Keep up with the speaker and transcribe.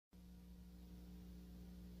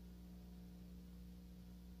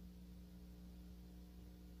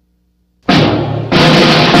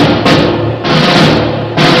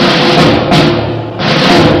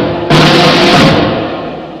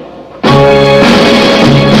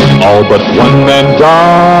All but one man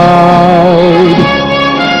died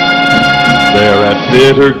there at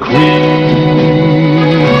Bitter Creek,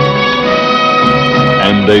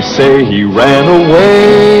 and they say he ran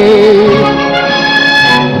away.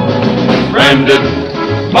 Branded,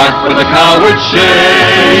 marked with a coward's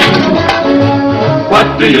shame.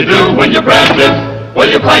 What do you do when you're branded? Well,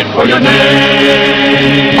 you fight for your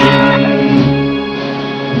name.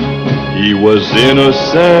 He was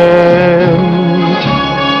innocent,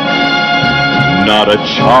 not a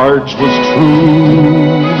charge was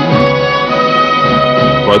true,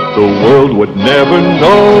 but the world would never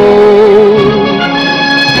know.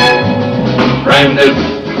 Branded,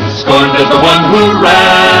 scorned as the one who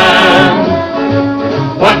ran.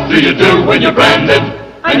 What do you do when you're branded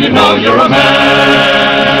and you know you're a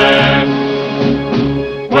man?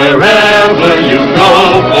 Wherever you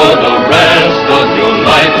go for the rest of your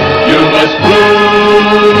life, you must prove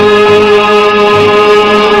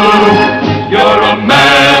you're a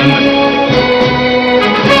man.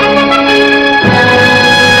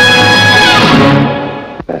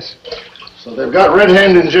 Yes. So they've got Red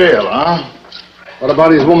Hand in jail, huh? What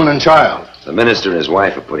about his woman and child? The minister and his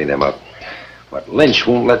wife are putting them up. But Lynch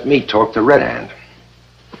won't let me talk to Red Hand.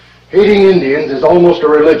 Hating Indians is almost a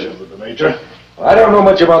religion with the Major. I don't know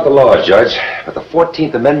much about the law, Judge, but the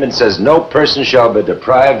 14th Amendment says no person shall be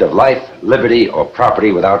deprived of life, liberty, or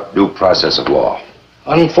property without due process of law.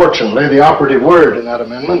 Unfortunately, the operative word in that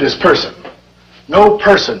amendment is person. No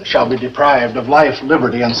person shall be deprived of life,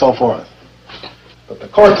 liberty, and so forth. But the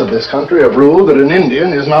courts of this country have ruled that an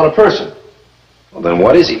Indian is not a person. Well, then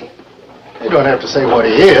what is he? You don't have to say what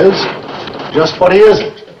he is, just what he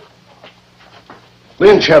isn't.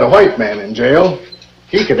 Lynch had a white man in jail.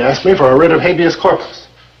 He could ask me for a writ of habeas corpus.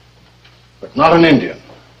 But not an Indian.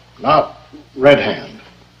 Not Red Hand.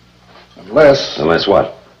 Unless... Unless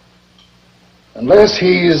what? Unless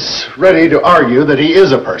he's ready to argue that he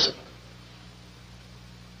is a person.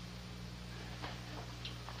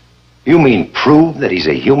 You mean prove that he's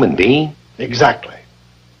a human being? Exactly.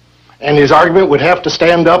 And his argument would have to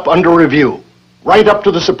stand up under review, right up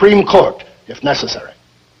to the Supreme Court, if necessary.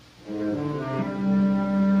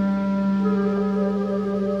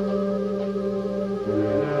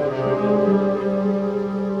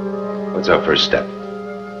 What's our first step?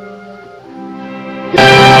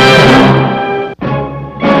 Yeah.